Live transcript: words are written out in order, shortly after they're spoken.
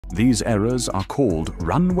These errors are called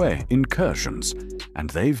runway incursions, and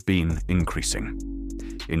they've been increasing.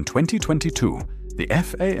 In 2022, the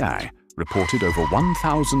FAA reported over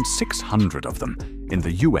 1,600 of them in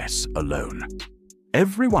the US alone.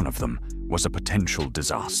 Every one of them was a potential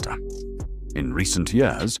disaster. In recent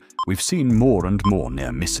years, we've seen more and more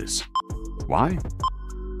near misses. Why?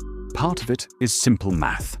 Part of it is simple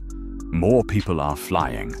math. More people are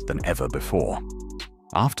flying than ever before.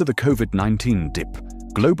 After the COVID-19 dip,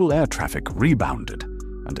 global air traffic rebounded,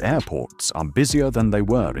 and airports are busier than they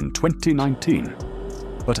were in 2019.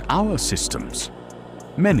 But our systems,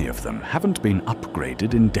 many of them haven't been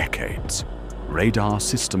upgraded in decades. Radar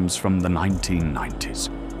systems from the 1990s,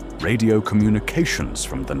 radio communications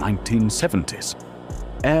from the 1970s.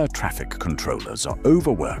 Air traffic controllers are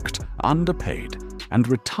overworked, underpaid, and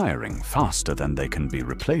retiring faster than they can be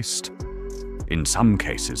replaced. In some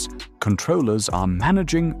cases, controllers are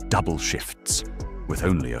managing double shifts, with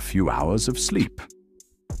only a few hours of sleep.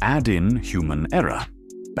 Add in human error,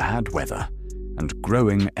 bad weather, and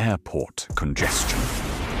growing airport congestion,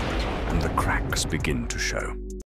 and the cracks begin to show.